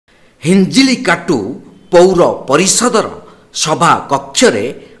हिंजिलिकाटु पौर परिषदर सभा कक्षरे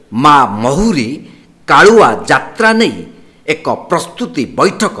मा महुरी कालुआ यात्रा नहीं एक प्रस्तुति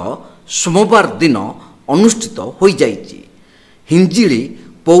बैठक सोमवार दिन अनुष्ठित हो जाइछि। हिंजिली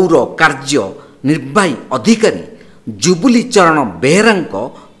पौर कार्य निर्वाही अधिकारी जुबुली चरण बेहेरांक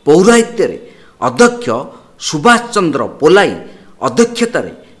पौराहित्य अध्यक्ष सुभाष चंद्र पोलाई अध्यक्षतार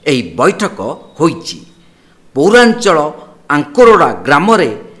यह बैठक होइछि। पौरांचल आंकोरोडा ग्राम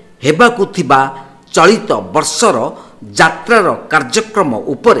हेबाकु थिबा चलित वर्षर यात्रार कार्यक्रम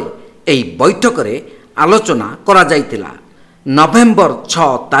उपरे यह बैठक रे आलोचना करा जाइतिला। नवेम्बर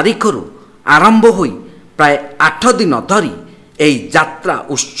 6 तारिखरु आरंभ होई प्राय 8 दिन धरी यह यात्रा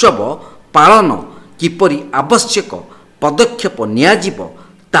उत्सव पालन किपरि आवश्यक पदक्षेप नियाजिब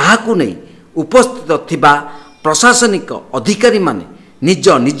ताहाकु नै उपस्थित थिबा प्रशासनिक अधिकारी माने निज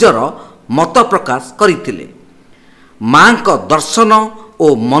निजर मत प्रकाश करिथिले। मांक दर्शन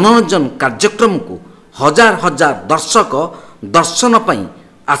और मनोरंजन कार्यक्रम को हजार हजार दर्शक दर्शन पई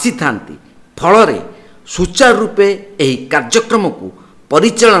आसी थांती। फलरे सुचारू रूपे यही कार्यक्रम को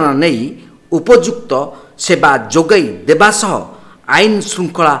परिचालना नहीं उपयुक्त सेवा जोगाई देबा सह आईन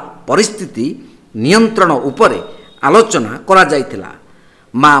श्रृंखला परिस्थिति नियंत्रण उपरे आलोचना करा जाइतिला।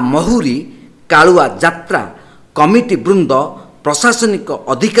 मां महुरी कालुआ यात्रा कमिटी वृंद प्रशासनिक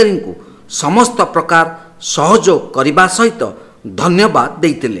अधिकारी को समस्त प्रकार सहयोग करने सहित धन्यवाद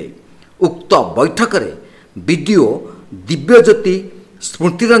देइतिले। उक्त बैठक रे बीडीओ दिव्यज्योति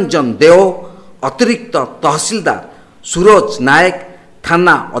स्मृतिरंजन देव, अतिरिक्त तहसीलदार सूरज नायक,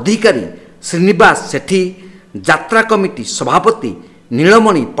 थाना अधिकारी श्रीनिवास सेठी, यात्रा कमिटी सभापति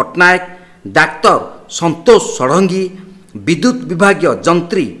नीलमणि पट्टनायक, डाक्टर संतोष षडंगी, विद्युत विभागीय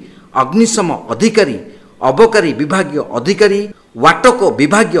जंत्री, अग्निशम अधिकारी, अबकारी विभागीय अधिकारी, वाटको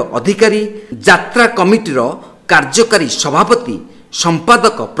विभागीय अधिकारी, यात्रा कमिटीर कार्यकारी सभापति,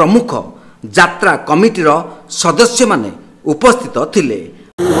 संपादक प्रमुख, यात्रा कमिटीर सदस्य माने उपस्थित थिले।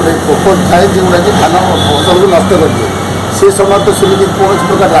 से समय तो सुनिधि कौन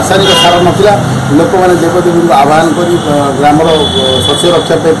प्रकार रासायनिक सार नाला लोक मैंने देवदेवी को आह्वान कर ग्रामर शस्य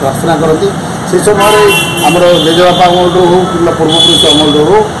रक्षा प्रार्थना करती। से समय आमर जेजेबापा अमल हो कि पूर्वपुरुष अमल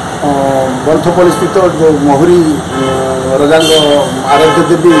हो बंथपल्ली स्थित जो महुरी रजा आराध्य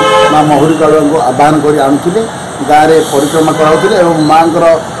देवी माँ महुरी कालुआ को आह्वान कर आणुले गाँव में परिक्रमा कराऊे और माँ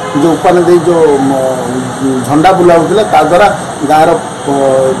जो उपान दे जो झंडा बुलाऊला ता द्वारा गाँव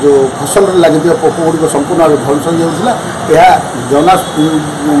जो फसल लगी पोक गुड़िक संपूर्ण भाव ध्वंस होता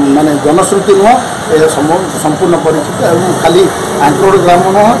माने जनश्रुति नुह यह संपूर्ण परिचित। खाली आंकरोड ग्राम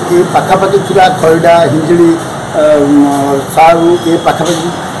नुह ये पाखापाखि थी खैडा हिंजिली साहू ये पाखापाखि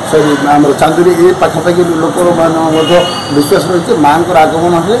सरी आम चांदुरी ये पाखापाखि लोक मान विश्वास रही माँ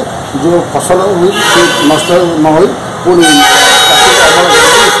आगमन है जो फसल हुई नष्ट न हो पुणी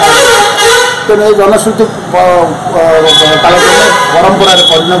तेणु ये जनश्रुति कालक्रम परंपरा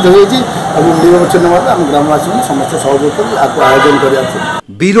परिणत हो निर्वचन आम ग्रामवासी समस्त सहयोग कर आयोजन कर।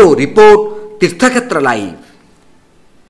 ब्यूरो रिपोर्ट तीर्थक्षेत्र लाइव।